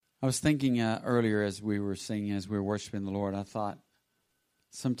I was thinking earlier as we were singing, as we were worshiping the Lord, I thought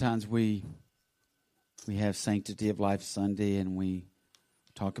sometimes we have Sanctity of Life Sunday and we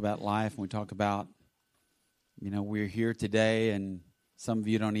talk about life and we talk about, we're here today and some of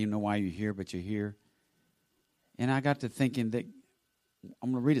you don't even know why you're here, but you're here. And I got to thinking that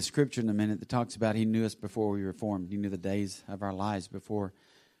I'm going to read a scripture in a minute that talks about He knew us before we were formed. He knew the days of our lives before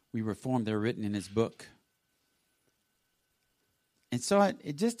we were formed. They're written in His book. And so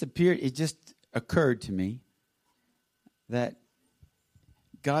it just occurred to me that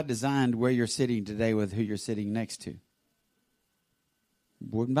God designed where you're sitting today with who you're sitting next to.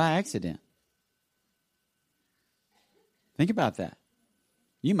 Wasn't by accident. Think about that.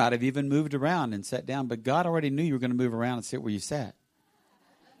 You might have even moved around and sat down, but God already knew you were going to move around and sit where you sat.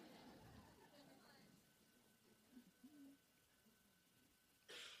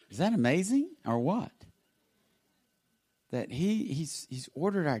 Is that amazing or what? That He's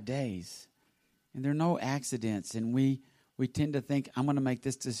ordered our days, and there are no accidents, and we tend to think, I'm going to make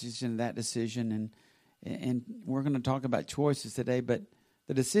this decision, that decision, and we're going to talk about choices today, but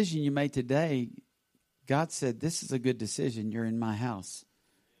the decision you made today, God said, this is a good decision. You're in my house,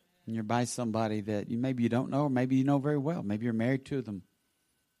 and you're by somebody that maybe you don't know, or maybe you know very well. Maybe you're married to them.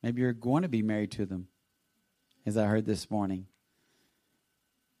 Maybe you're going to be married to them, as I heard this morning.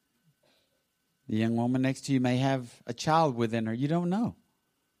 The young woman next to you may have a child within her. You don't know.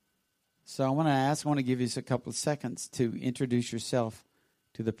 So I want to give you just a couple of seconds to introduce yourself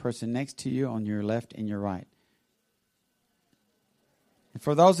to the person next to you on your left and your right. And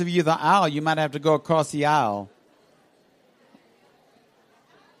for those of you in the aisle, you might have to go across the aisle.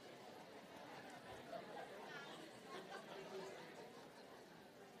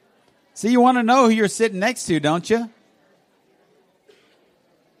 See, you want to know who you're sitting next to, don't you?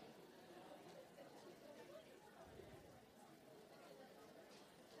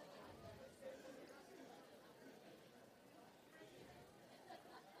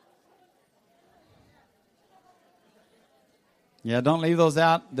 Yeah, don't leave those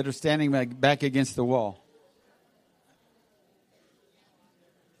out that are standing back against the wall.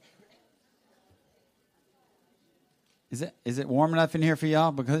 Is it warm enough in here for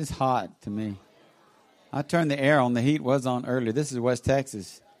y'all? Because it's hot to me. I turned the air on. The heat was on earlier. This is West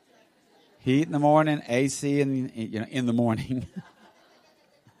Texas. Heat in the morning, AC in the morning.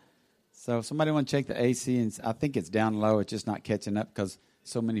 So if somebody want to check the AC, and I think it's down low. It's just not catching up because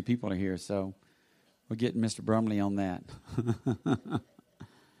so many people are here. So we're getting Mr. Brumley on that.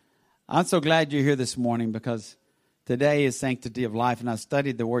 I'm so glad you're here this morning because today is Sanctity of Life, and I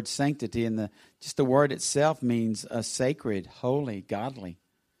studied the word sanctity, and just the word itself means sacred, holy, godly.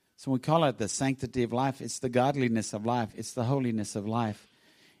 So we call it the sanctity of life. It's the godliness of life. It's the holiness of life.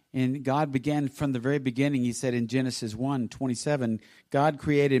 And God began from the very beginning. He said in Genesis 1:27, God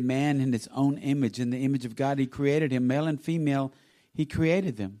created man in His own image. In the image of God, He created him, male and female. He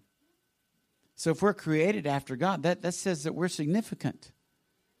created them. So if we're created after God, that says that we're significant.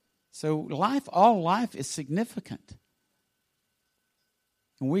 So all life is significant.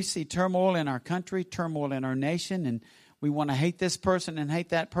 And we see turmoil in our country, turmoil in our nation, and we want to hate this person and hate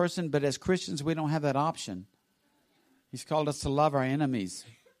that person, but as Christians, we don't have that option. He's called us to love our enemies,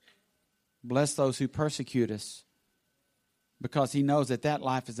 bless those who persecute us, because He knows that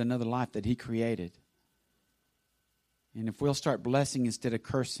life is another life that He created. And if we'll start blessing instead of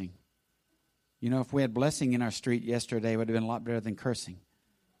cursing, if we had blessing in our street yesterday, it would have been a lot better than cursing.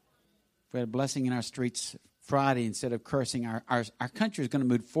 If we had blessing in our streets Friday instead of cursing, our country is going to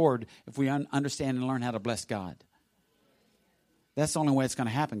move forward if we understand and learn how to bless God. That's the only way it's going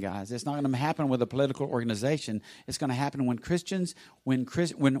to happen, guys. It's not going to happen with a political organization. It's going to happen when Christians, when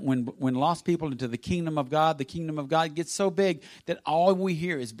lost people into the kingdom of God gets so big that all we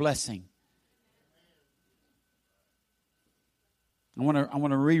hear is blessing. I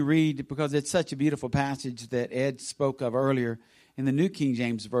want to reread because it's such a beautiful passage that Ed spoke of earlier in the New King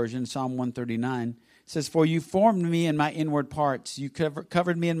James Version, Psalm 139. It says, "For you formed me in my inward parts. You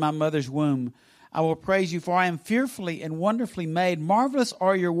covered me in my mother's womb. I will praise you, for I am fearfully and wonderfully made. Marvelous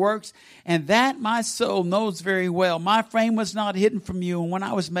are your works, and that my soul knows very well. My frame was not hidden from you, and when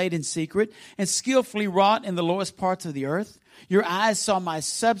I was made in secret and skillfully wrought in the lowest parts of the earth, your eyes saw my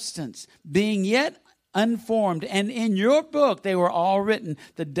substance, being yet unformed, and in your book they were all written,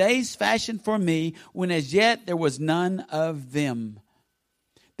 the days fashioned for me, when as yet there was none of them."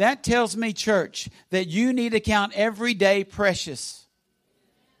 That tells me, church, that you need to count every day precious.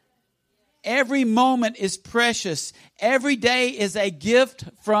 Every moment is precious. Every day is a gift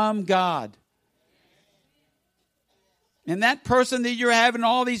from God. And that person that you're having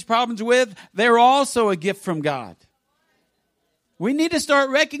all these problems with, they're also a gift from God. We need to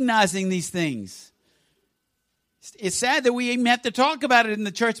start recognizing these things. It's sad that we even have to talk about it in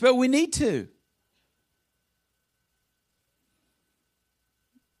the church, but we need to.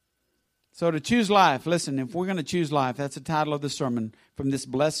 So to choose life, listen, if we're going to choose life, that's the title of the sermon from this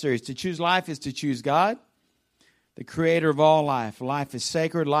blessed series. To choose life is to choose God, the creator of all life. Life is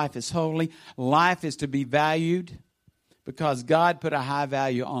sacred. Life is holy. Life is to be valued because God put a high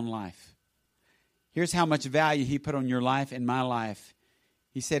value on life. Here's how much value He put on your life and my life.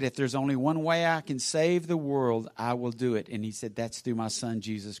 He said, if there's only one way I can save the world, I will do it. And He said, that's through my Son,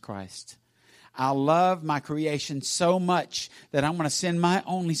 Jesus Christ. I love my creation so much that I'm going to send my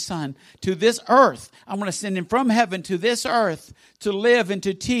only Son to this earth. I'm going to send Him from heaven to this earth to live and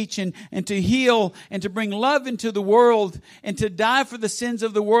to teach and to heal and to bring love into the world and to die for the sins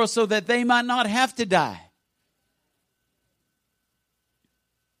of the world so that they might not have to die.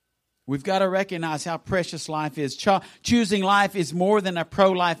 We've got to recognize how precious life is. Choosing life is more than a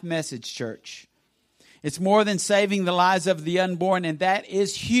pro-life message, church. It's more than saving the lives of the unborn, and that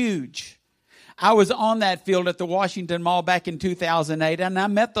is huge. I was on that field at the Washington Mall back in 2008, and I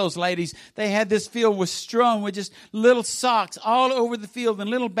met those ladies. They had this field was strewn with just little socks all over the field and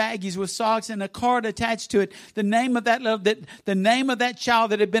little baggies with socks and a card attached to it. The name of that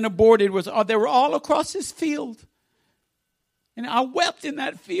child that had been aborted was. They were all across this field, and I wept in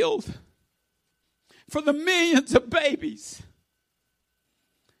that field for the millions of babies.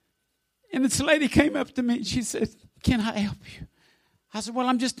 And this lady came up to me and she said, "Can I help you?" I said, "Well,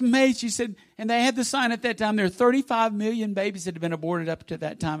 I'm just amazed." She said, and they had the sign at that time. There are 35 million babies that had been aborted up to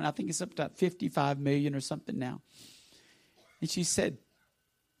that time. And I think it's up to 55 million or something now. And she said,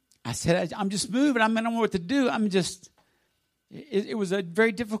 I'm just moving. I don't know what to do. It was a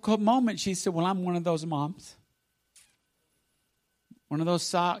very difficult moment. She said, "Well, I'm one of those moms. One of those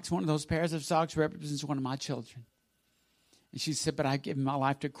socks, one of those pairs of socks represents one of my children." And she said, "But I've given my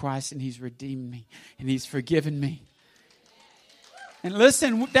life to Christ and He's redeemed me and He's forgiven me." And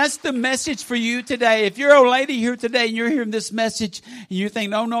listen, that's the message for you today. If you're a lady here today and you're hearing this message and you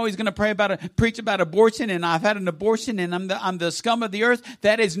think, no, he's going to preach about abortion and I've had an abortion and I'm the scum of the earth.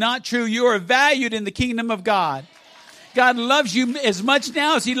 That is not true. You are valued in the kingdom of God. God loves you as much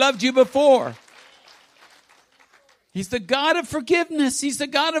now as He loved you before. He's the God of forgiveness. He's the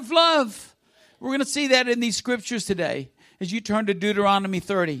God of love. We're going to see that in these scriptures today as you turn to Deuteronomy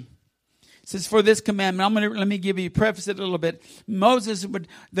 30. It says, for this commandment, let me preface it a little bit. Moses,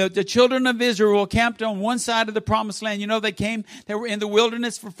 the children of Israel camped on one side of the promised land. You know, they were in the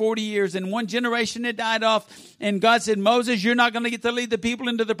wilderness for 40 years and one generation had died off. And God said, Moses, you're not going to get to lead the people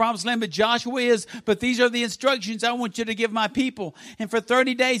into the promised land, but Joshua is. But these are the instructions I want you to give my people. And for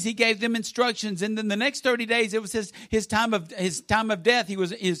 30 days, He gave them instructions. And then the next 30 days, it was his time of death. He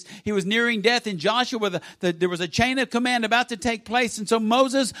was nearing death. And Joshua, there was a chain of command about to take place. And so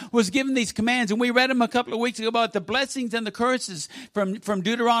Moses was given these commands, and we read them a couple of weeks ago about the blessings and the curses from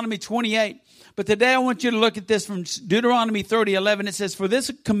Deuteronomy 28. But today I want you to look at this from Deuteronomy 30:11. It says, for this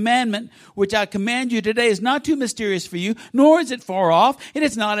commandment which I command you today is not too mysterious for you, nor is it far off. It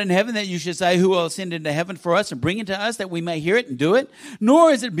is not in heaven that you should say, who will ascend into heaven for us and bring it to us that we may hear it and do it?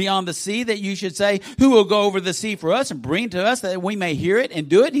 Nor is it beyond the sea that you should say, who will go over the sea for us and bring it to us that we may hear it and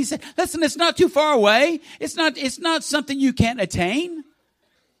do it? He said, listen, it's not too far away. It's not something you can't attain.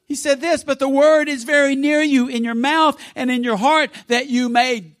 He said this, but the word is very near you in your mouth and in your heart that you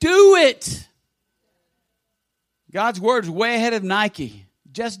may do it. God's word is way ahead of Nike.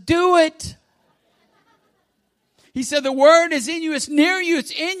 Just do it. He said the word is in you. It's near you.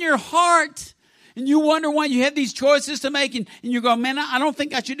 It's in your heart. And you wonder why you have these choices to make. And you go, man, I don't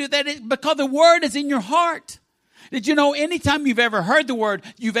think I should do that. It's because the word is in your heart. Did you know anytime you've ever heard the word,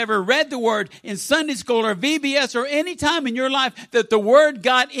 you've ever read the word in Sunday school or VBS or any time in your life that the word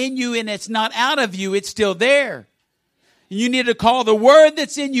got in you and it's not out of you, it's still there. You need to call the word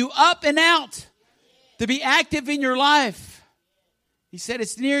that's in you up and out to be active in your life. He said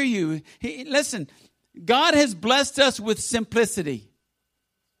it's near you. Listen, God has blessed us with simplicity.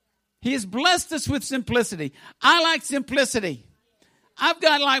 He has blessed us with simplicity. I like simplicity. I've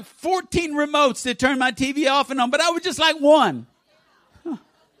got like 14 remotes to turn my TV off and on, but I would just like one. Huh.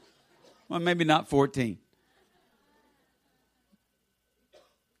 Well, maybe not 14.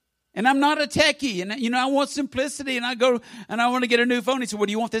 And I'm not a techie. And, I want simplicity. And I go and I want to get a new phone. He said, well,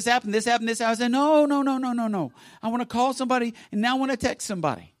 do you want this app and this app and this app? I said, no. I want to call somebody and now I want to text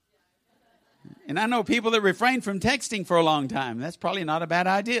somebody. And I know people that refrain from texting for a long time. That's probably not a bad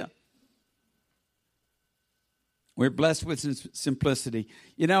idea. We're blessed with simplicity.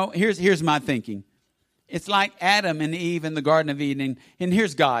 Here's my thinking. It's like Adam and Eve in the Garden of Eden. And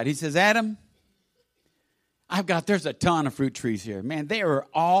here's God. He says, Adam, There's a ton of fruit trees here. Man, there are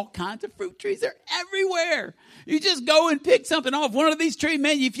all kinds of fruit trees. They're everywhere. You just go and pick something off one of these trees,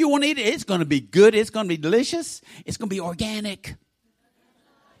 man. If you want to eat it, it's going to be good. It's going to be delicious. It's going to be organic.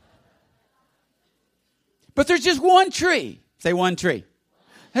 But there's just one tree. Say one tree.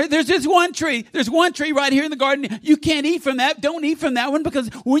 There's just one tree. There's one tree right here in the garden. You can't eat from that. Don't eat from that one, because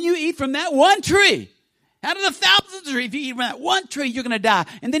when you eat from that one tree, out of the thousands of trees, if you eat from that one tree, you're going to die.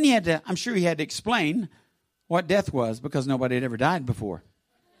 And then I'm sure he had to explain what death was, because nobody had ever died before.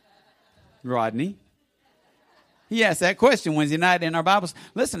 Rodney. He asked that question Wednesday night in our Bibles.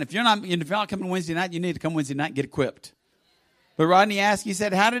 Listen, if you're not coming Wednesday night, you need to come Wednesday night and get equipped. But Rodney asked, he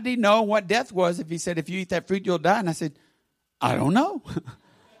said, how did he know what death was if he said, if you eat that fruit, you'll die? And I said, I don't know.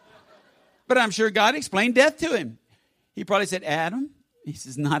 But I'm sure God explained death to him. He probably said, Adam, he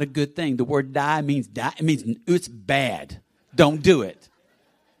says, not a good thing. The word die means die. It means it's bad. Don't do it.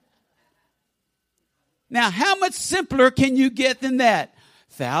 Now, how much simpler can you get than that?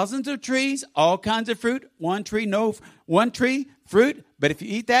 Thousands of trees, all kinds of fruit. One tree, fruit. But if you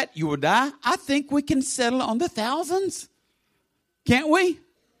eat that, you will die. I think we can settle on the thousands. Can't we?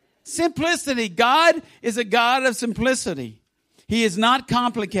 Simplicity. God is a God of simplicity. He is not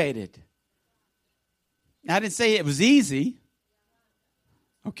complicated. I didn't say it was easy.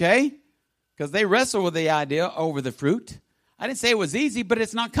 Okay? Because they wrestle with the idea over the fruit. I didn't say it was easy, but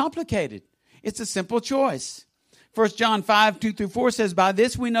it's not complicated. It's a simple choice. 1 John 5:2-4 says, by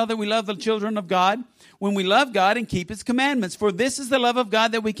this we know that we love the children of God, when we love God and keep his commandments. For this is the love of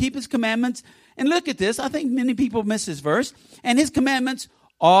God, that we keep his commandments. And look at this. I think many people miss this verse. And his commandments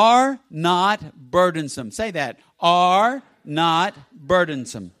are not burdensome. Say that. Are not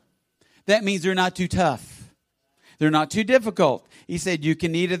burdensome. That means they're not too tough. They're not too difficult. He said, you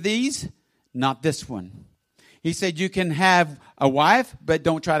can eat of these, not this one. He said, you can have a wife, but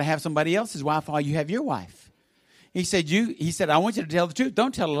don't try to have somebody else's wife while you have your wife. He said, I want you to tell the truth.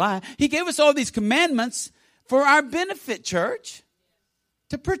 Don't tell a lie. He gave us all these commandments for our benefit, church,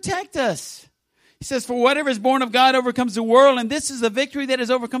 to protect us. He says, for whatever is born of God overcomes the world, and this is the victory that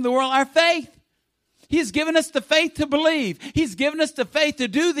has overcome the world, our faith. He has given us the faith to believe. He's given us the faith to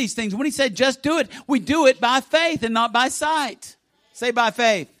do these things. When he said just do it, we do it by faith and not by sight. Say by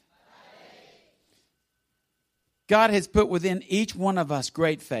faith. God has put within each one of us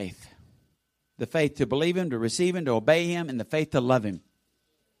great faith. The faith to believe him, to receive him, to obey him, and the faith to love him.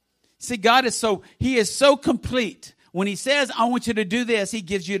 See, he is so complete. When he says, I want you to do this, he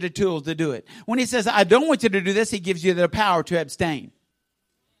gives you the tools to do it. When he says, I don't want you to do this, he gives you the power to abstain.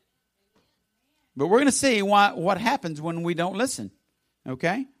 But we're going to see what happens when we don't listen.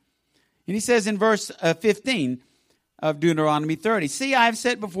 Okay? And he says in verse 15 of Deuteronomy 30, see, I have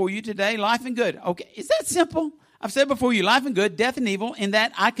set before you today life and good. Okay, is that simple? I've set before you life and good, death and evil, in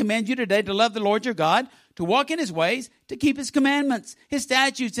that I command you today to love the Lord your God, to walk in his ways, to keep his commandments, his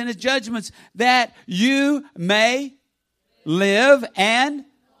statutes, and his judgments, that you may live and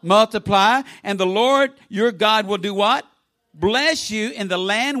multiply. And the Lord your God will do what? Bless you in the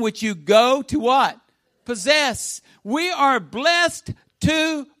land which you go to what? Possess. We are blessed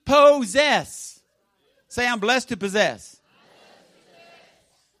to possess. Say, I'm blessed to possess.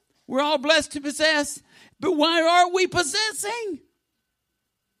 We're all blessed to possess. But why aren't we possessing?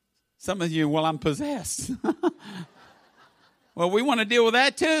 Some of you, well, I'm possessed. Well, we want to deal with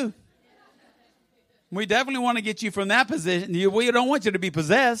that too. We definitely want to get you from that position. We don't want you to be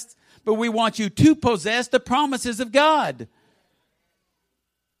possessed, but we want you to possess the promises of God.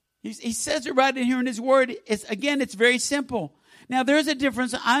 He says it right in here in his word. It's very simple. Now, there's a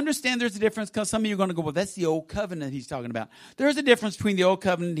difference. I understand there's a difference, because some of you are going to go, well, that's the old covenant he's talking about. There's a difference between the old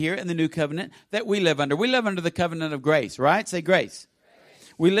covenant here and the new covenant that we live under. We live under the covenant of grace, right? Say grace.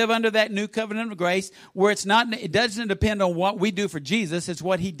 We live under that new covenant of grace where it doesn't depend on what we do for Jesus. It's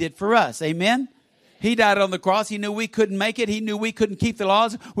what he did for us. Amen? He died on the cross. He knew we couldn't make it. He knew we couldn't keep the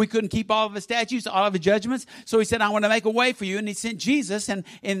laws. We couldn't keep all of his statutes, all of his judgments. So he said, I want to make a way for you. And he sent Jesus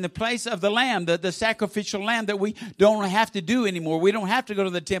in the place of the lamb, the sacrificial lamb that we don't have to do anymore. We don't have to go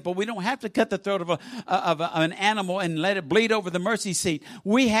to the temple. We don't have to cut the throat of an animal and let it bleed over the mercy seat.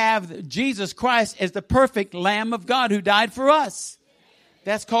 We have Jesus Christ as the perfect Lamb of God who died for us.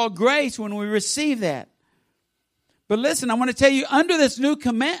 That's called grace when we receive that. But listen, I want to tell you, under this new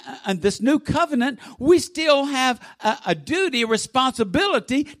covenant, we still have a duty, a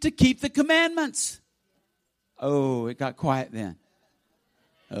responsibility to keep the commandments. Oh, it got quiet then.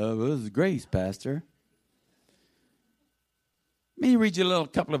 Oh, this is grace, Pastor. Let me read you a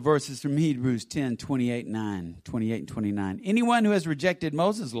couple of verses from Hebrews 10, 28 and 29. Anyone who has rejected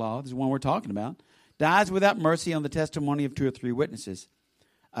Moses' law, this is the one we're talking about, dies without mercy on the testimony of 2 or 3 witnesses.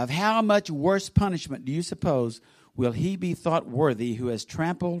 of how much worse punishment do you suppose will he be thought worthy who has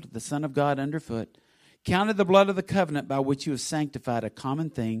trampled the Son of God underfoot, counted the blood of the covenant by which you have sanctified a common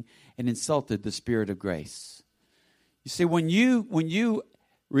thing, and insulted the Spirit of grace? You see, when you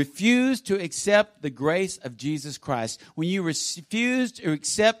refuse to accept the grace of Jesus Christ, when you refuse to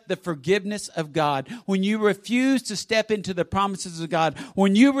accept the forgiveness of God, when you refuse to step into the promises of God,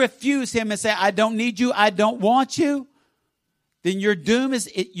 when you refuse Him and say, I don't need you, I don't want you, then your doom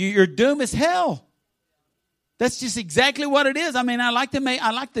is hell. That's just exactly what it is. I mean, I like to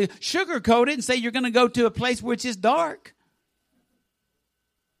sugarcoat it and say you're going to go to a place which is dark.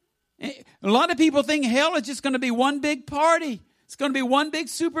 A lot of people think hell is just going to be one big party. It's going to be one big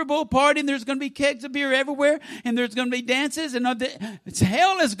Super Bowl party, and there's going to be kegs of beer everywhere, and there's going to be dances, and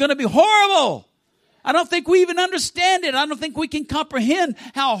hell is going to be horrible. I don't think we even understand it. I don't think we can comprehend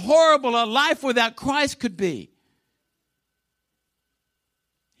how horrible a life without Christ could be.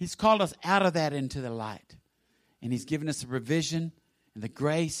 He's called us out of that into the light, and He's given us the provision and the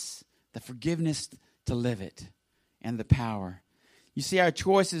grace, the forgiveness to live it, and the power. You see, our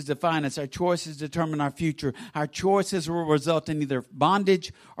choices define us. Our choices determine our future. Our choices will result in either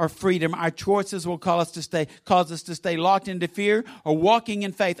bondage or freedom. Our choices will cause us to stay locked into fear or walking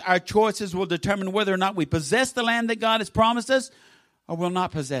in faith. Our choices will determine whether or not we possess the land that God has promised us or will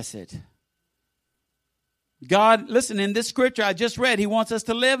not possess it. God, listen, in this scripture I just read, He wants us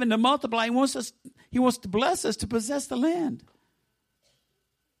to live and to multiply. He wants to bless us to possess the land.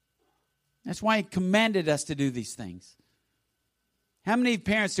 That's why He commanded us to do these things. How many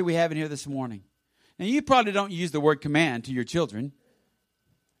parents do we have in here this morning? Now, you probably don't use the word command to your children.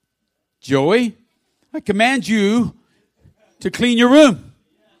 Joey, I command you to clean your room.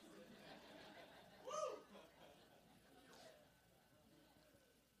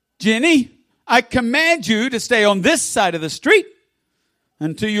 Jenny, I command you to stay on this side of the street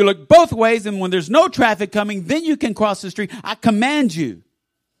until you look both ways, and when there's no traffic coming, then you can cross the street. I command you.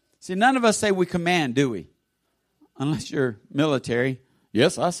 See, none of us say we command, do we? Unless you're military.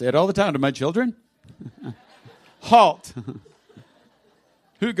 Yes, I say it all the time to my children. Halt.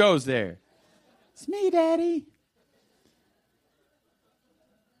 Who goes there? It's me, Daddy.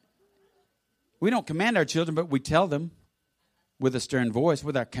 We don't command our children, but we tell them with a stern voice,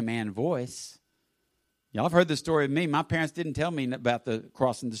 with our command voice. Y'all have heard the story of me. My parents didn't tell me about the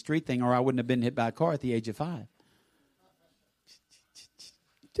crossing the street thing, or I wouldn't have been hit by a car at the age of 5.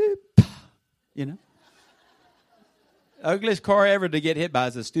 You know? Ugliest car ever to get hit by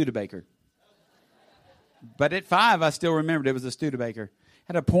is a Studebaker. But at 5, I still remembered it was a Studebaker.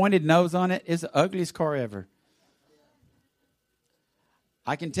 Had a pointed nose on it. It's the ugliest car ever.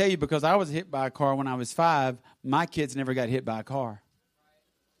 I can tell you because I was hit by a car when I was 5, my kids never got hit by a car.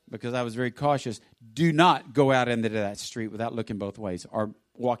 Because I was very cautious. Do not go out into that street without looking both ways or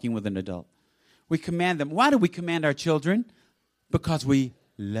walking with an adult. We command them. Why do we command our children? Because we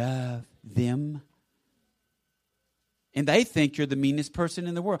love them. And they think you're the meanest person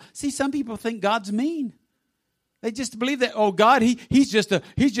in the world. See, some people think God's mean. They just believe that, oh, God, he's just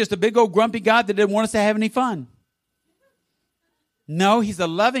a big old grumpy God that didn't want us to have any fun. No, He's a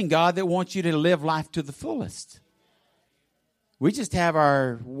loving God that wants you to live life to the fullest. We just have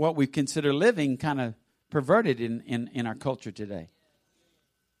what we consider living kind of perverted in our culture today.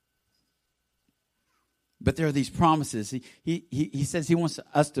 But there are these promises. He says He wants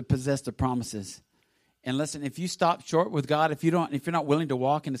us to possess the promises. And listen, if you stop short with God, if you're not willing to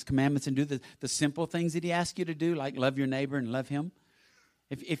walk in His commandments and do the simple things that He asks you to do, like love your neighbor and love Him,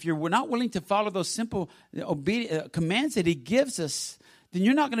 if you're not willing to follow those simple commands that He gives us, then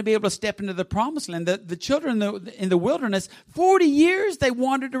you're not going to be able to step into the promised land. The children in the wilderness, 40 years they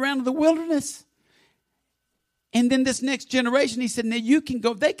wandered around in the wilderness. And then this next generation, He said, now you can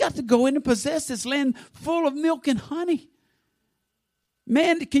go. They got to go in and possess this land full of milk and honey.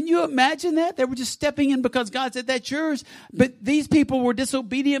 Man, can you imagine that? They were just stepping in because God said, that's yours. But these people were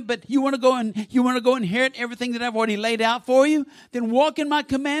disobedient, but you want to go inherit everything that I've already laid out for you? Then walk in my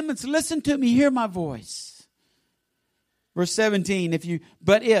commandments. Listen to me. Hear my voice. Verse 17,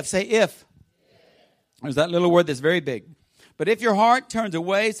 say if. There's that little word that's very big. But if your heart turns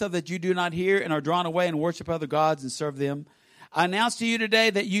away so that you do not hear and are drawn away and worship other gods and serve them, I announce to you today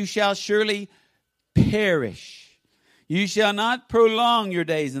that you shall surely perish. You shall not prolong your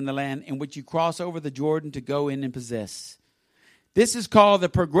days in the land in which you cross over the Jordan to go in and possess. This is called the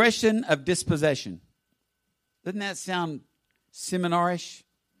progression of dispossession. Doesn't that sound seminarish?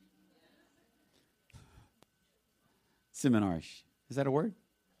 Seminarish. Is that a word?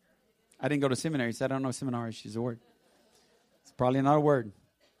 I didn't go to seminary, so I don't know if seminarish is a word. It's probably not a word.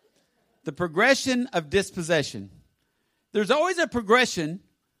 The progression of dispossession. There's always a progression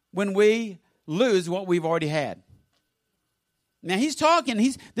when we lose what we've already had. Now he's talking,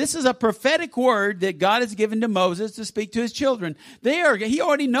 this is a prophetic word that God has given to Moses to speak to his children. He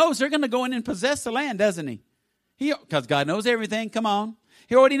already knows they're going to go in and possess the land, doesn't he? Because God knows everything, come on.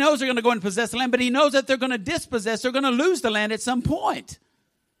 He already knows they're going to go in and possess the land, but he knows that they're going to dispossess, they're going to lose the land at some point.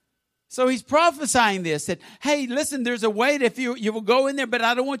 So he's prophesying this, that, hey, listen, there's a way that if you will go in there, but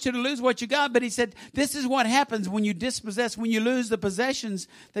I don't want you to lose what you got. But he said, this is what happens when you dispossess, when you lose the possessions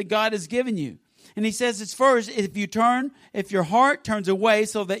that God has given you. And he says it's first, if your heart turns away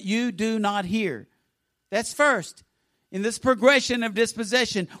so that you do not hear. That's first. In this progression of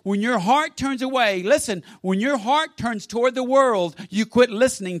dispossession, when your heart turns away, listen, when your heart turns toward the world, you quit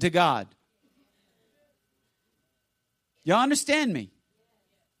listening to God. Y'all understand me?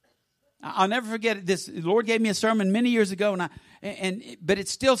 I'll never forget it. The Lord gave me a sermon many years ago, but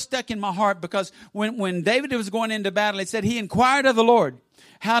it's still stuck in my heart, because when David was going into battle, it said he inquired of the Lord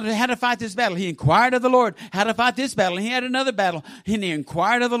how to fight this battle. He inquired of the Lord how to fight this battle. And he had another battle, and he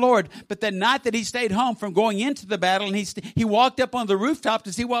inquired of the Lord. But the night that he stayed home from going into the battle, and he walked up on the rooftop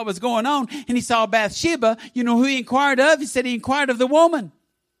to see what was going on, and he saw Bathsheba. You know who he inquired of? He said he inquired of the woman.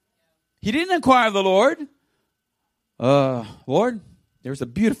 He didn't inquire of the Lord. Lord, there's a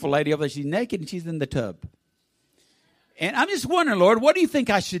beautiful lady over there. She's naked and she's in the tub. And I'm just wondering, Lord, what do you think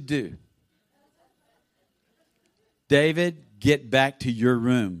I should do? David, get back to your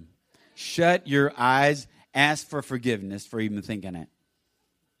room. Shut your eyes. Ask for forgiveness for even thinking it.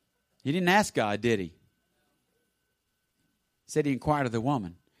 He didn't ask God, did he? He said he inquired of the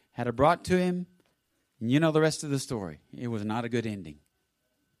woman. Had her brought to him. And you know the rest of the story. It was not a good ending.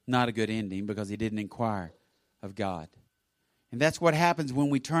 Not a good ending, because he didn't inquire of God. And that's what happens when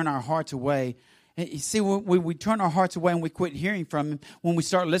we turn our hearts away. You see, when we turn our hearts away and we quit hearing from Him, when we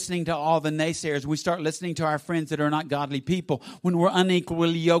start listening to all the naysayers, we start listening to our friends that are not godly people, when we're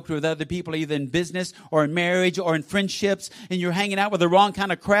unequally yoked with other people, either in business or in marriage or in friendships, and you're hanging out with the wrong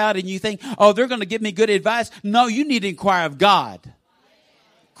kind of crowd, and you think, oh, they're going to give me good advice. No, you need to inquire of God.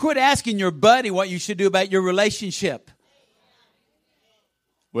 Quit asking your buddy what you should do about your relationship.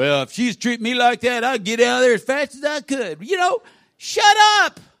 Well, if she's treating me like that, I'll get out of there as fast as I could. You know, shut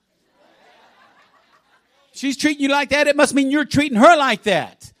up. She's treating you like that, it must mean you're treating her like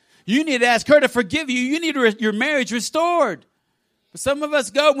that. You need to ask her to forgive you. You need your marriage restored. But some of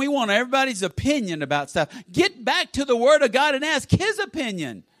us go and we want everybody's opinion about stuff. Get back to the Word of God and ask His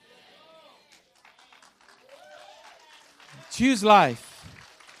opinion. Choose life.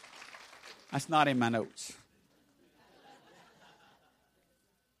 That's not in my notes.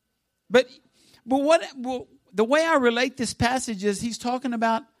 But the way I relate this passage is he's talking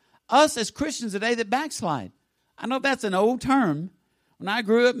about us as Christians today that backslide. I know that's an old term. When I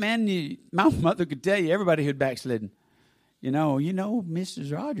grew up, man, my mother could tell you everybody who'd backslidden. You know,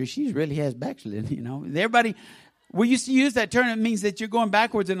 Mrs. Rogers, she really has backslidden. You know, everybody. We used to use that term. It means that you're going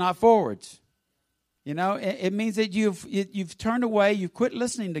backwards and not forwards. You know, it means that you've turned away. You've quit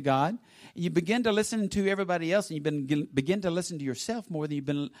listening to God. You begin to listen to everybody else, and you begin to listen to yourself more than you've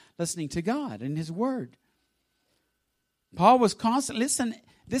been listening to God and His Word. Paul was constantly, listen,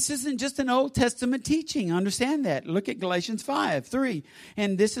 this isn't just an Old Testament teaching. Understand that. Look at Galatians 5:3.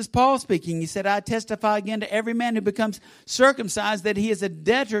 And this is Paul speaking. He said, I testify again to every man who becomes circumcised that he is a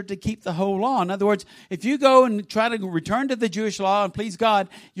debtor to keep the whole law. In other words, if you go and try to return to the Jewish law and please God,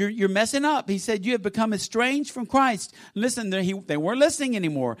 you're messing up. He said, you have become estranged from Christ. Listen, they weren't listening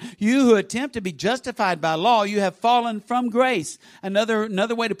anymore. You who attempt to be justified by law, you have fallen from grace. Another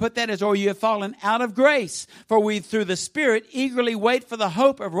way to put that is, or you have fallen out of grace. For we, through the Spirit, eagerly wait for the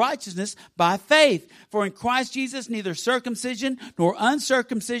hope of righteousness by faith. For in Christ Jesus, neither circumcision nor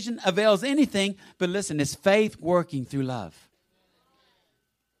uncircumcision avails anything, but listen, it's faith working through love.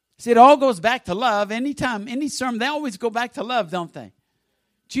 See, it all goes back to love. Anytime, any sermon, they always go back to love, don't they?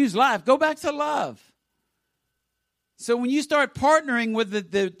 Choose life. Go back to love. So when you start partnering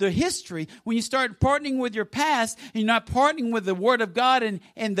with the history, when you start partnering with your past, and you're not partnering with the Word of God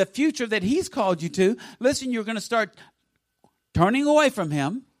and the future that He's called you to, listen, you're going to start turning away from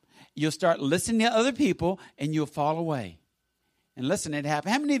Him. You'll start listening to other people, and you'll fall away. And listen, it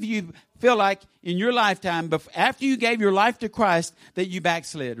happened. How many of you feel like in your lifetime, after you gave your life to Christ, that you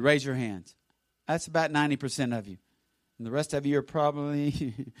backslid? Raise your hands. That's about 90% of you. And the rest of you are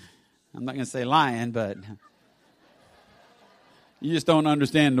probably, I'm not going to say lying, but you just don't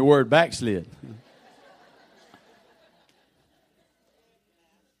understand the word backslid.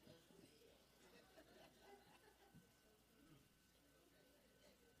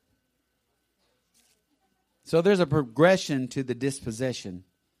 So there's a progression to the dispossession.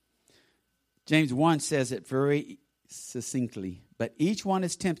 James 1 says it very succinctly. But each one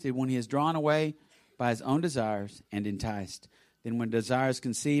is tempted when he is drawn away by his own desires and enticed. Then when desire is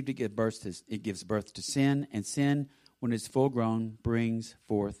conceived, it gives birth to sin. And sin, when it's full grown, brings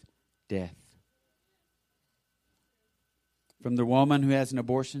forth death. From the woman who has an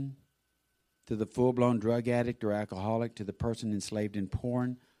abortion, to the full-blown drug addict or alcoholic, to the person enslaved in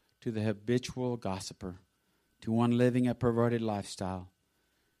porn, to the habitual gossiper, to one living a perverted lifestyle.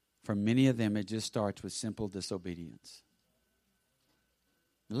 For many of them, it just starts with simple disobedience.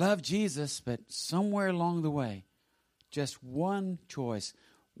 Love Jesus, but somewhere along the way, just one choice,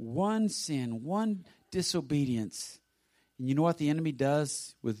 one sin, one disobedience. And you know what the enemy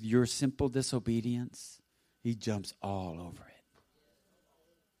does with your simple disobedience? He jumps all over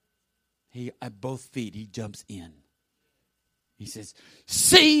it. At both feet, he jumps in. He says,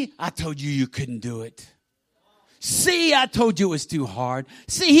 see, I told you couldn't do it. See, I told you it was too hard.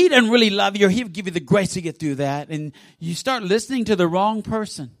 See, he doesn't really love you, or he'll give you the grace to get through that. And you start listening to the wrong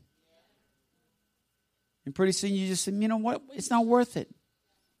person. And pretty soon you just say, you know what? It's not worth it.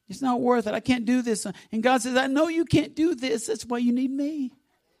 It's not worth it. I can't do this. And God says, I know you can't do this. That's why you need me.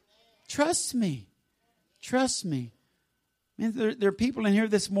 Trust me. Trust me. Man, there are people in here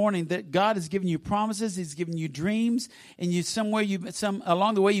this morning that God has given you promises. He's given you dreams. And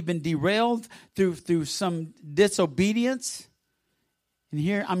along the way you've been derailed through some disobedience.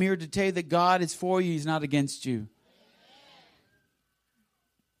 And I'm here to tell you that God is for you. He's not against you.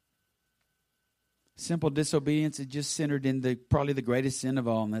 Simple disobedience is just centered in probably the greatest sin of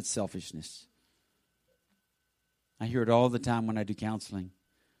all, and that's selfishness. I hear it all the time when I do counseling.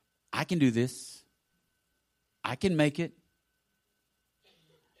 I can do this. I can make it.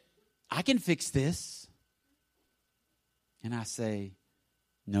 I can fix this. And I say,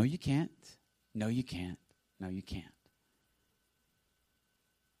 no, you can't. No, you can't. No, you can't.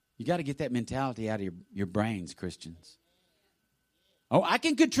 You got to get that mentality out of your brains, Christians. Oh, I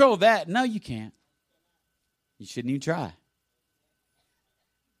can control that. No, you can't. You shouldn't even try.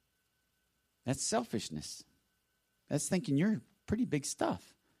 That's selfishness. That's thinking you're pretty big stuff.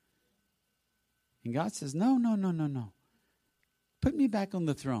 And God says, no. Put me back on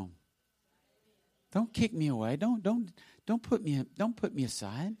the throne. Don't kick me away. Don't put me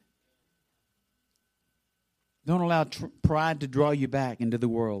aside. Don't allow pride to draw you back into the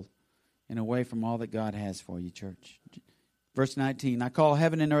world and away from all that God has for you, church. Verse 19, I call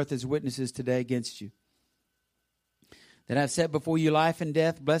heaven and earth as witnesses today against you, that I've set before you life and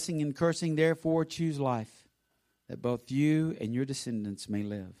death, blessing and cursing. Therefore choose life, that both you and your descendants may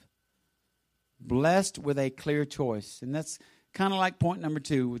live. Blessed with a clear choice. And that's kind of like point number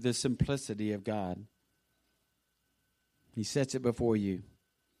 2, the simplicity of God. He sets it before you.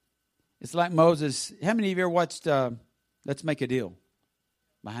 It's like Moses. How many of you ever watched Let's Make a Deal?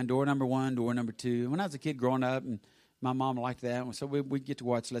 Behind door number 1, door number 2. When I was a kid growing up, and my mom liked that, so we'd get to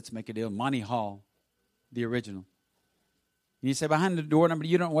watch Let's Make a Deal. Monty Hall, the original. And you say, behind the door number,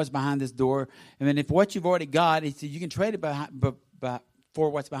 you don't know what's behind this door. And then if what you've already got, he said, you can trade it for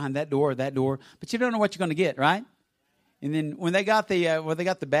what's behind that door or that door, but you don't know what you're going to get, right? And then when they got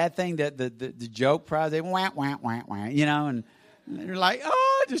the bad thing, the joke prize, they went, wah, you know, and they're like,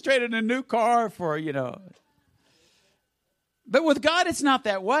 oh, I just traded a new car for, you know. But with God, it's not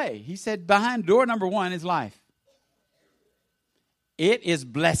that way. He said behind door number 1 is life. It is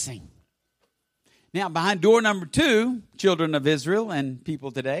blessing. Now, behind door number 2, children of Israel and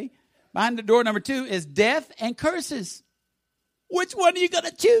people today, behind the door number 2 is death and curses. Which one are you going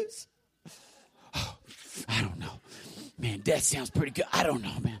to choose? Oh, I don't know. Man, death sounds pretty good. I don't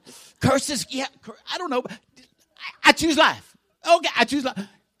know, man. Curses, yeah, I don't know. I choose life. Okay, I choose life.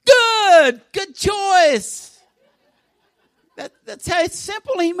 Good choice. That's how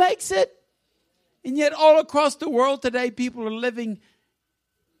simple he makes it. And yet all across the world today, people are living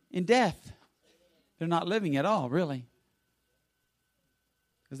in death. They're not living at all, really.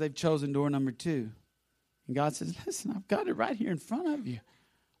 Because they've chosen door number 2. And God says, listen, I've got it right here in front of you.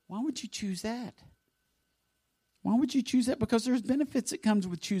 Why would you choose that? Why would you choose that? Because there's benefits that comes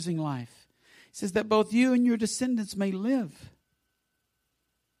with choosing life. He says that both you and your descendants may live.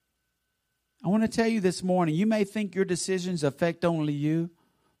 I want to tell you this morning, you may think your decisions affect only you,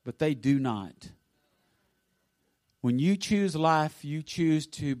 but they do not. When you choose life, you choose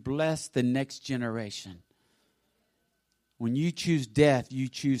to bless the next generation. When you choose death, you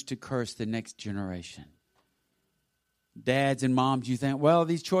choose to curse the next generation. Dads and moms, you think, well,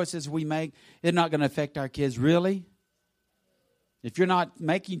 these choices we make, they're not going to affect our kids. Really? If you're not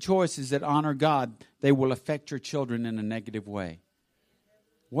making choices that honor God, they will affect your children in a negative way.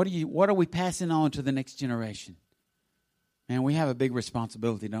 What are we passing on to the next generation? Man, we have a big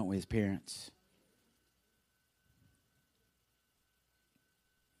responsibility, don't we, as parents?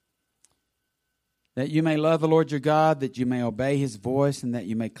 that you may love the Lord your God, that you may obey his voice, and that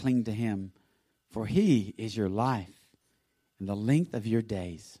you may cling to him. For he is your life and the length of your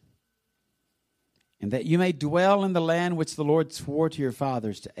days. And that you may dwell in the land which the Lord swore to your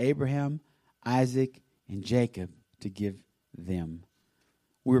fathers, to Abraham, Isaac, and Jacob, to give them.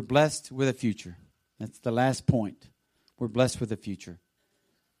 We're blessed with a future. That's the last point. We're blessed with a future.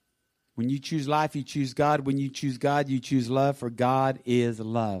 When you choose life, you choose God. When you choose God, you choose love, for God is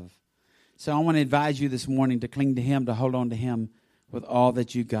love. So I want to advise you this morning to cling to him, to hold on to him with all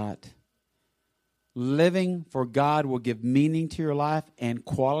that you got. Living for God will give meaning to your life and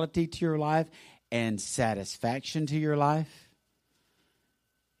quality to your life and satisfaction to your life.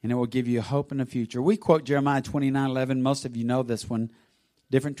 And it will give you hope in the future. We quote Jeremiah 29:11. Most of you know this one.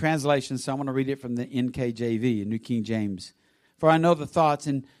 Different translations, so I want to read it from the NKJV, New King James. For I know the thoughts,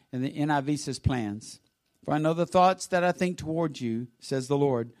 and the NIV says plans. For I know the thoughts that I think towards you, says the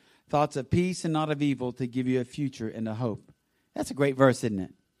Lord. Thoughts of peace and not of evil, to give you a future and a hope. That's a great verse, isn't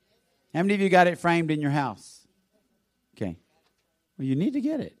it? How many of you got it framed in your house? Okay. Well, you need to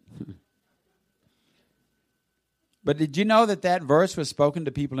get it. But did you know that that verse was spoken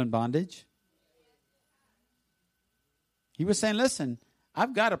to people in bondage? He was saying, listen,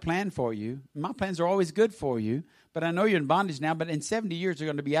 I've got a plan for you. My plans are always good for you. But I know you're in bondage now, but in 70 years you're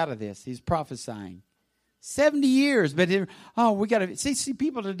going to be out of this. He's prophesying. 70 years. But, we got to, see,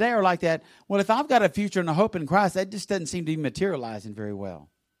 people today are like that. Well, if I've got a future and a hope in Christ, that just doesn't seem to be materializing very well.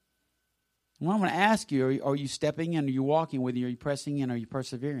 Well, I want to ask you, are you stepping in? Are you walking with you? Are you pressing in? Are you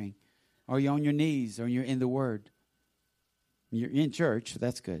persevering? Are you on your knees? Are you in the Word? You're in church, so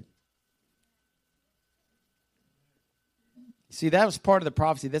that's good. See, that was part of the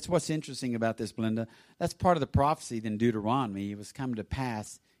prophecy. That's what's interesting about this, Belinda. That's part of the prophecy in Deuteronomy. It was coming to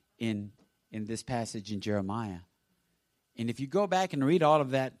pass in this passage in Jeremiah. And if you go back and read all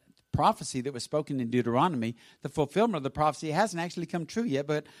of that prophecy that was spoken in Deuteronomy, the fulfillment of the prophecy hasn't actually come true yet,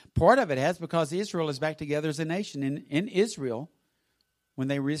 but part of it has, because Israel is back together as a nation in Israel when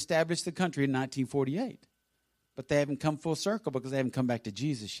they reestablished the country in 1948. But they haven't come full circle because they haven't come back to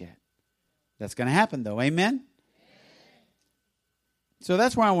Jesus yet. That's going to happen, though. Amen? So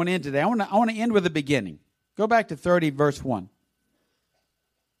that's where I want to end today. I want to end with the beginning. Go back to 30, verse 1.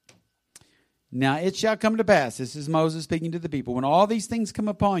 Now it shall come to pass, this is Moses speaking to the people, when all these things come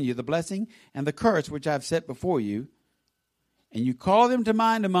upon you, the blessing and the curse which I have set before you, and you call them to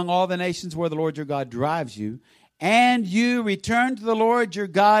mind among all the nations where the Lord your God drives you, and you return to the Lord your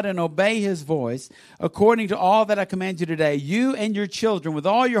God and obey his voice, according to all that I command you today, you and your children, with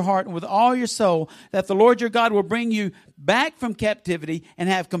all your heart and with all your soul, that the Lord your God will bring you back from captivity and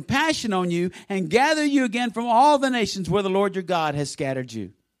have compassion on you and gather you again from all the nations where the Lord your God has scattered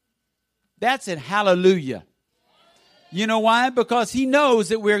you. That's it. Hallelujah. You know why? Because he knows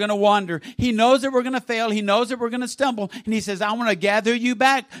that we're going to wander. He knows that we're going to fail. He knows that we're going to stumble. And he says, I want to gather you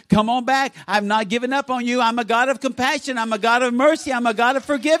back. Come on back. I've not given up on you. I'm a God of compassion. I'm a God of mercy. I'm a God of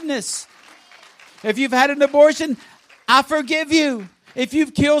forgiveness. If you've had an abortion, I forgive you. If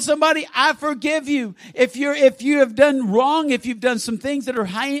you've killed somebody, I forgive you. If you have done wrong, if you've done some things that are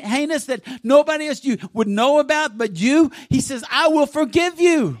heinous that nobody else you would know about but you, he says, I will forgive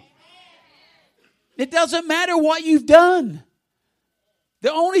you. It doesn't matter what you've done.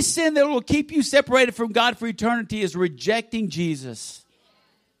 The only sin that will keep you separated from God for eternity is rejecting Jesus.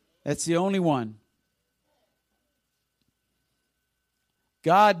 That's the only one.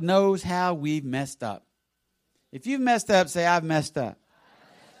 God knows how we've messed up. If you've messed up, say, I've messed up.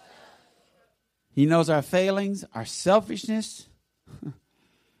 He knows our failings, our selfishness, and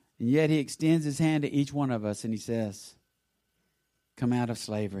yet he extends his hand to each one of us and he says, come out of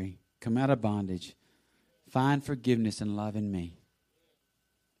slavery, come out of bondage. Find forgiveness and love in me.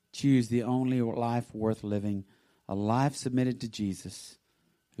 Choose the only life worth living, a life submitted to Jesus,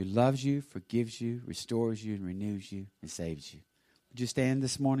 who loves you, forgives you, restores you, and renews you, and saves you. Would you stand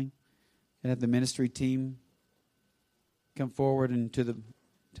this morning and have the ministry team come forward and to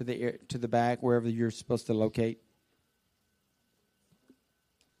the back, wherever you're supposed to locate?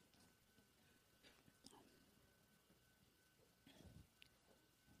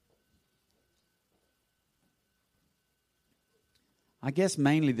 I guess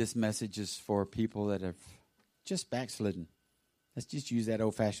mainly this message is for people that have just backslidden. Let's just use that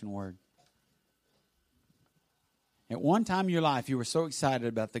old-fashioned word. At one time in your life, you were so excited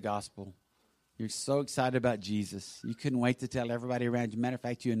about the gospel. You're so excited about Jesus. You couldn't wait to tell everybody around you. Matter of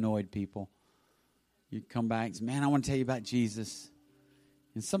fact, you annoyed people. You'd come back and say, man, I want to tell you about Jesus.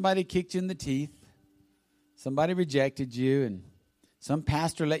 And somebody kicked you in the teeth. Somebody rejected you. And some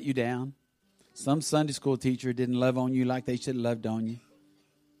pastor let you down. Some Sunday school teacher didn't love on you like they should have loved on you.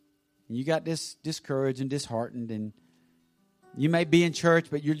 and you got discouraged and disheartened, and you may be in church,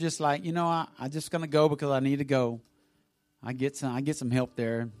 but you're just like, I'm just going to go because I need to go. I get some help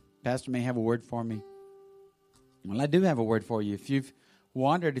there. Pastor may have a word for me. Well, I do have a word for you. If you've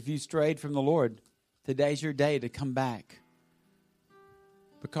wandered, if you strayed from the Lord, today's your day to come back.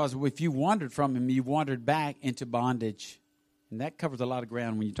 Because if you wandered from Him, you wandered back into bondage. And that covers a lot of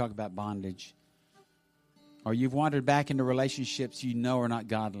ground when you talk about bondage. Or you've wandered back into relationships you know are not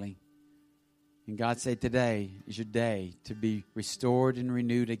godly. And God said today is your day to be restored and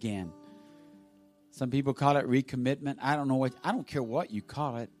renewed again. Some people call it recommitment. I don't care what you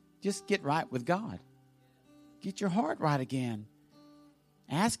call it. Just get right with God. Get your heart right again.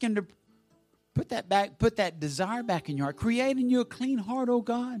 Ask Him to put that desire back in your heart. Create in you a clean heart, O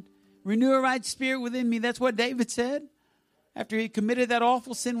God. Renew a right spirit within me. That's what David said. After he committed that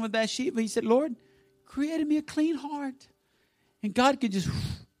awful sin with Bathsheba, he said, Lord, create in me a clean heart. And God could just,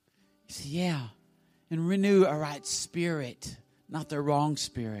 say, yeah, and renew a right spirit, not the wrong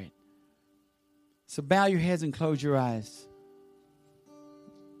spirit. So bow your heads and close your eyes.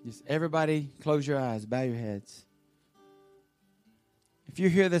 Just everybody close your eyes, bow your heads. If you're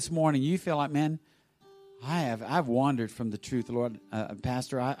here this morning, you feel like, man, I've wandered from the truth, Lord.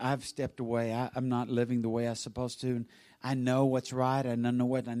 Pastor, I've stepped away. I'm not living the way I'm supposed to. And I know what's right. I know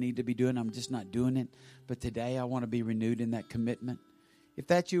what I need to be doing. I'm just not doing it. But today I want to be renewed in that commitment. If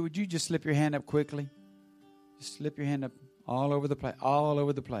that's you, would you just slip your hand up quickly? Just slip your hand up all over the place. All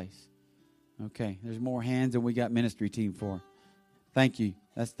over the place. Okay, there's more hands than we got ministry team for. Thank you.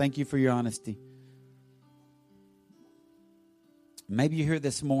 Thank you for your honesty. Maybe you're here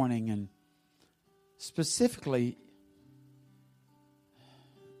this morning and specifically,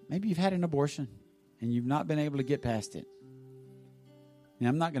 maybe you've had an abortion and you've not been able to get past it. Now,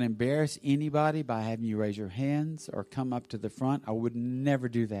 I'm not going to embarrass anybody by having you raise your hands or come up to the front. I would never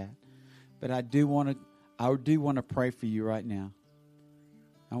do that. But I do want to pray for you right now.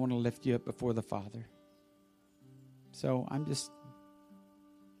 I want to lift you up before the Father. So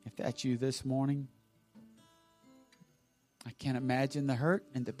if that's you this morning, I can't imagine the hurt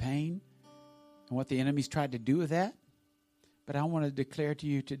and the pain and what the enemy's tried to do with that. But I want to declare to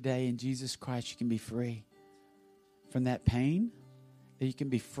you today in Jesus Christ, you can be free from that pain, that you can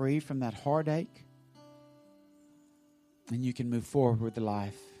be free from that heartache, and you can move forward with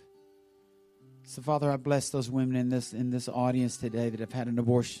life. So, Father, I bless those women in this audience today that have had an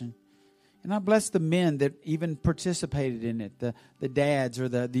abortion. And I bless the men that even participated in it, the dads or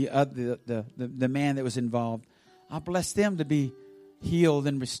the man that was involved. I bless them to be healed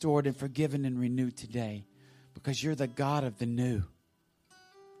and restored and forgiven and renewed today, because you're the God of the new.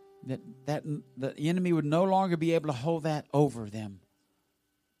 That the enemy would no longer be able to hold that over them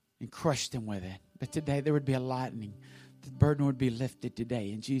and crush them with it. But today there would be a lightning. The burden would be lifted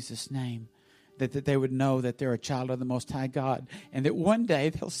today in Jesus' name. That they would know that they're a child of the Most High God, and that one day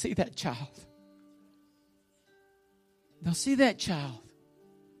they'll see that child. They'll see that child.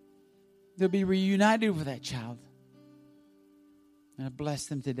 They'll be reunited with that child. And I bless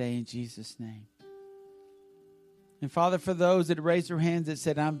them today in Jesus' name. And Father, for those that raised their hands that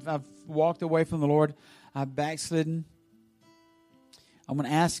said, I've walked away from the Lord, I've backslidden. I want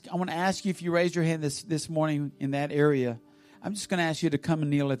to ask you, if you raised your hand this morning in that area, I'm just going to ask you to come and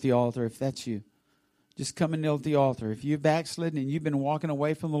kneel at the altar if that's you. Just come and kneel at the altar. If you've backslidden and you've been walking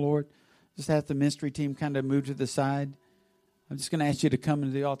away from the Lord, just have the ministry team kind of move to the side. I'm just going to ask you to come to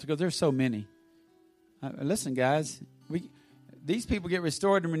the altar because there's so many. Listen, guys, these people get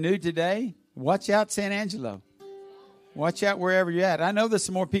restored and renewed today. Watch out, San Angelo. Watch out wherever you're at. I know there's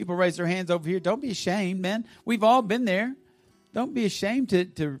some more people raise their hands over here. Don't be ashamed, man. We've all been there. Don't be ashamed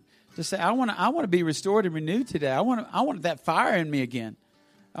to say, I want to be restored and renewed today. I want that fire in me again.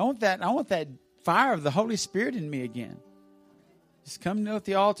 I want that fire of the Holy Spirit in me again. Just come kneel at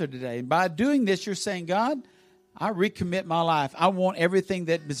the altar today. And by doing this, you're saying, God, I recommit my life. I want everything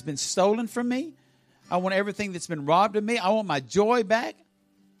that has been stolen from me. I want everything that's been robbed of me. I want my joy back.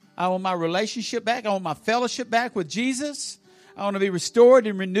 I want my relationship back. I want my fellowship back with Jesus. I want to be restored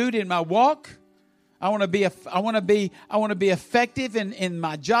and renewed in my walk. I want to be effective in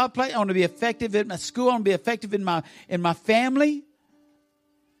my job place. I want to be effective in my school. I want to be effective in my family.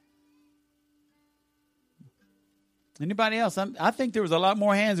 Anybody else? I think there was a lot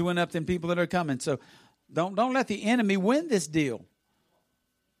more hands that went up than people that are coming. So don't let the enemy win this deal.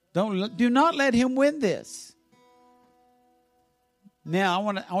 Do not let him win this. Now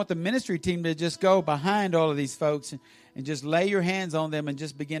I want the ministry team to just go behind all of these folks and just lay your hands on them and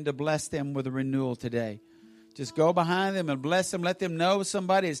just begin to bless them with a renewal today. Just go behind them and bless them. Let them know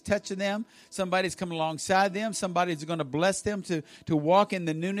somebody is touching them. Somebody's coming alongside them. Somebody's going to bless them to walk in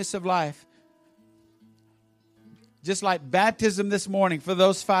the newness of life. Just like baptism this morning for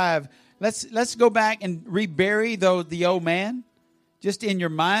those 5. Let's go back and rebury the old man. Just in your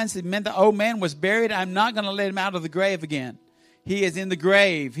minds, it meant the old man was buried. I'm not going to let him out of the grave again. He is in the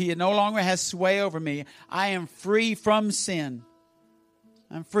grave. He no longer has sway over me. I am free from sin.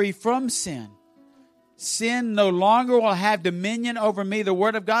 I'm free from sin. Sin no longer will have dominion over me. The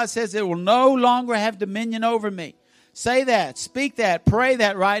Word of God says it will no longer have dominion over me. Say that, speak that, pray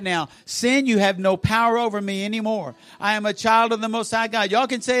that right now. Sin, you have no power over me anymore. I am a child of the Most High God. Y'all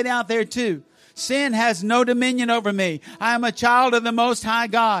can say it out there too. Sin has no dominion over me. I am a child of the Most High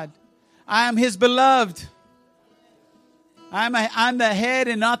God. I am His beloved. I'm the head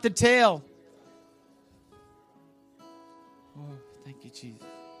and not the tail. Oh, thank you, Jesus.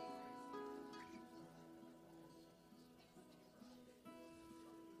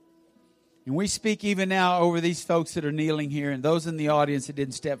 And we speak even now over these folks that are kneeling here and those in the audience that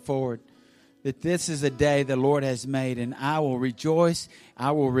didn't step forward, that this is a day the Lord has made, and I will rejoice,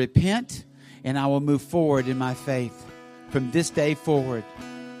 I will repent, and I will move forward in my faith from this day forward.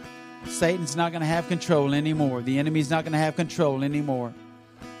 Satan's not going to have control anymore. The enemy's not going to have control anymore.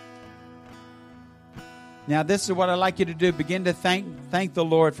 Now, this is what I'd like you to do. Begin to thank the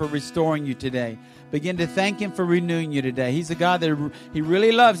Lord for restoring you today. Begin to thank Him for renewing you today. He's a God that He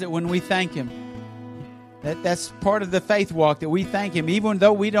really loves it when we thank Him. That's part of the faith walk, that we thank Him. Even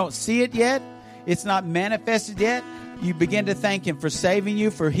though we don't see it yet, it's not manifested yet, you begin to thank Him for saving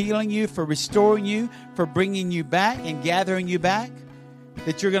you, for healing you, for restoring you, for bringing you back and gathering you back,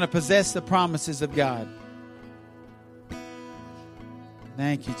 that you're going to possess the promises of God.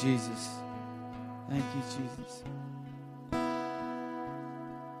 Thank you, Jesus. Thank you, Jesus.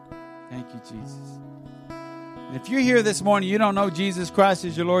 Thank you, Jesus. And if you're here this morning, you don't know Jesus Christ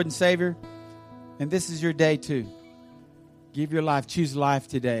as your Lord and Savior, and this is your day too. Give your life. Choose life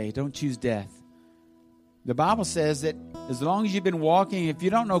today. Don't choose death. The Bible says that as long as you've been walking, if you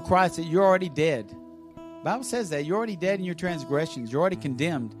don't know Christ, that you're already dead. The Bible says that you're already dead in your transgressions. You're already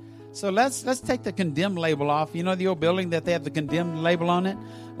condemned. So let's take the condemned label off. You know the old building that they have the condemned label on it?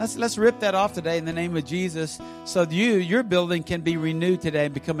 Let's rip that off today in the name of Jesus, so your building can be renewed today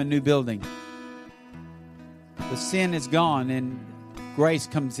and become a new building. The sin is gone and grace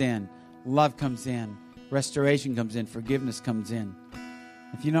comes in, love comes in, restoration comes in, forgiveness comes in.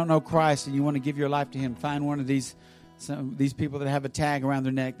 If you don't know Christ and you want to give your life to Him, find one of these people that have a tag around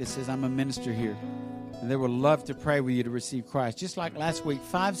their neck that says, I'm a minister here. And they would love to pray with you to receive Christ. Just like last week,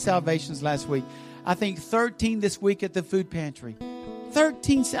 5 salvations last week. I think 13 this week at the food pantry.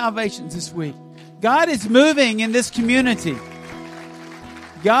 13 salvations this week. God is moving in this community.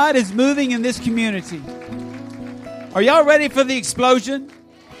 God is moving in this community. Are y'all ready for the explosion?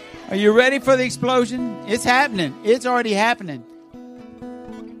 Are you ready for the explosion? It's happening. It's already happening.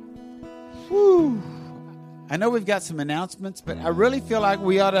 Whew. I know we've got some announcements, but I really feel like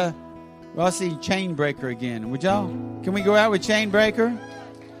we ought to see Chain Breaker again. Would y'all? Can we go out with Chain Breaker?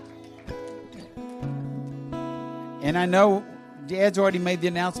 And I know Ed's already made the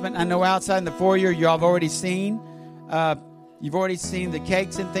announcement. I know outside in the foyer y'all have already seen. You've already seen the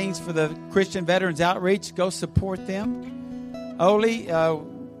cakes and things for the Christian Veterans Outreach. Go support them. Oli,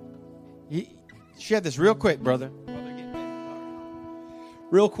 share this real quick, brother.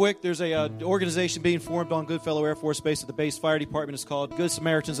 Real quick, there's a organization being formed on Goodfellow Air Force Base at the base fire department. It's called Good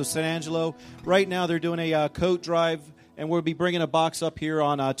Samaritans of San Angelo. Right now, they're doing a coat drive, and we'll be bringing a box up here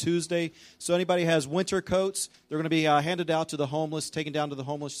on Tuesday. So anybody has winter coats, they're going to be handed out to the homeless, taken down to the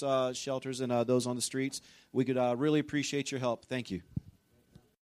homeless shelters and those on the streets. We could really appreciate your help. Thank you.